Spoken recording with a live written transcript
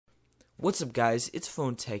What's up guys, it's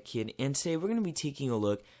Phone Tech Kid, and today we're going to be taking a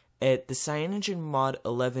look at the CyanogenMod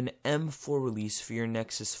 11 M4 release for your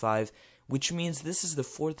Nexus 5, which means this is the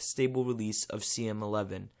 4th stable release of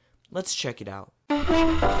CM11. Let's check it out.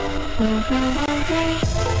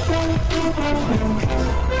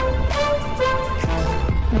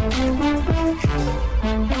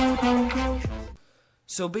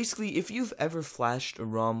 So basically, if you've ever flashed a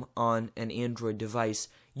ROM on an Android device,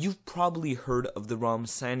 you've probably heard of the ROM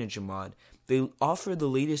CyanogenMod. They offer the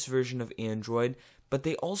latest version of Android, but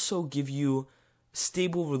they also give you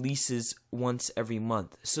stable releases once every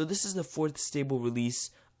month. So this is the 4th stable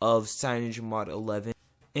release of CyanogenMod 11,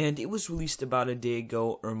 and it was released about a day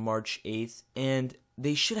ago, or March 8th, and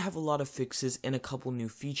they should have a lot of fixes and a couple new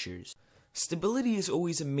features. Stability is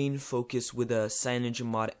always a main focus with a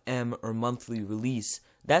CyanogenMod M or monthly release.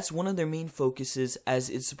 That's one of their main focuses, as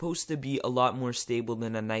it's supposed to be a lot more stable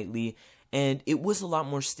than a nightly, and it was a lot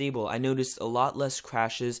more stable. I noticed a lot less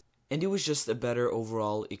crashes, and it was just a better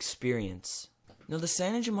overall experience. Now the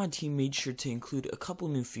CyanogenMod team made sure to include a couple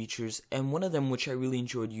new features, and one of them which I really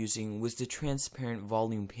enjoyed using was the transparent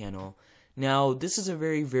volume panel. Now this is a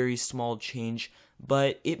very small change,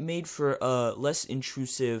 but it made for a less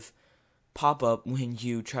intrusive pop-up when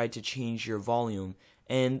you tried to change your volume,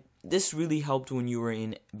 and this really helped when you were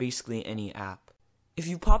in basically any app. If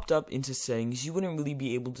you popped up into settings, you wouldn't really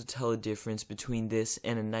be able to tell a difference between this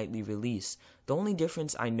and a nightly release. The only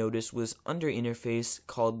difference I noticed was under interface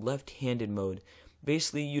called left-handed mode.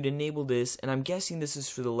 Basically, you'd enable this, and I'm guessing this is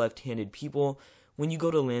for the left-handed people. When you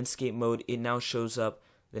go to landscape mode, it now shows up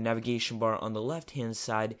the navigation bar on the left-hand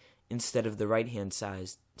side instead of the right-hand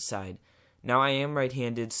side. Now I am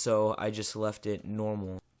right-handed, so I just left it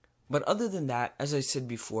normal. But other than that, as I said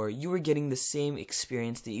before, you were getting the same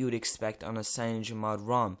experience that you would expect on a CyanogenMod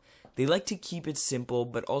ROM. They like to keep it simple,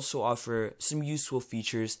 but also offer some useful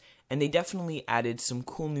features, and they definitely added some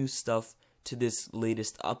cool new stuff to this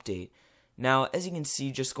latest update. Now, as you can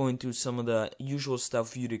see, just going through some of the usual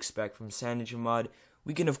stuff you'd expect from CyanogenMod,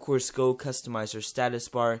 we can of course go customize our status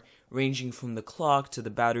bar, ranging from the clock to the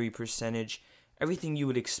battery percentage, everything you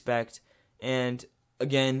would expect. And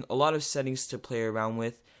again, a lot of settings to play around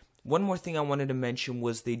with. One more thing I wanted to mention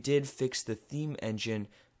was they did fix the theme engine.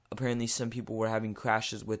 Apparently some people were having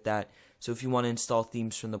crashes with that, so if you want to install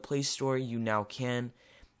themes from the Play Store, you now can.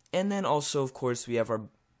 And then also, of course, we have our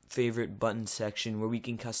favorite button section where we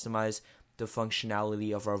can customize the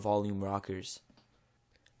functionality of our volume rockers.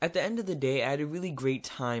 At the end of the day, I had a really great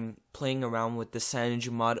time playing around with the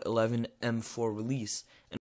CyanogenMod 11 M4 release.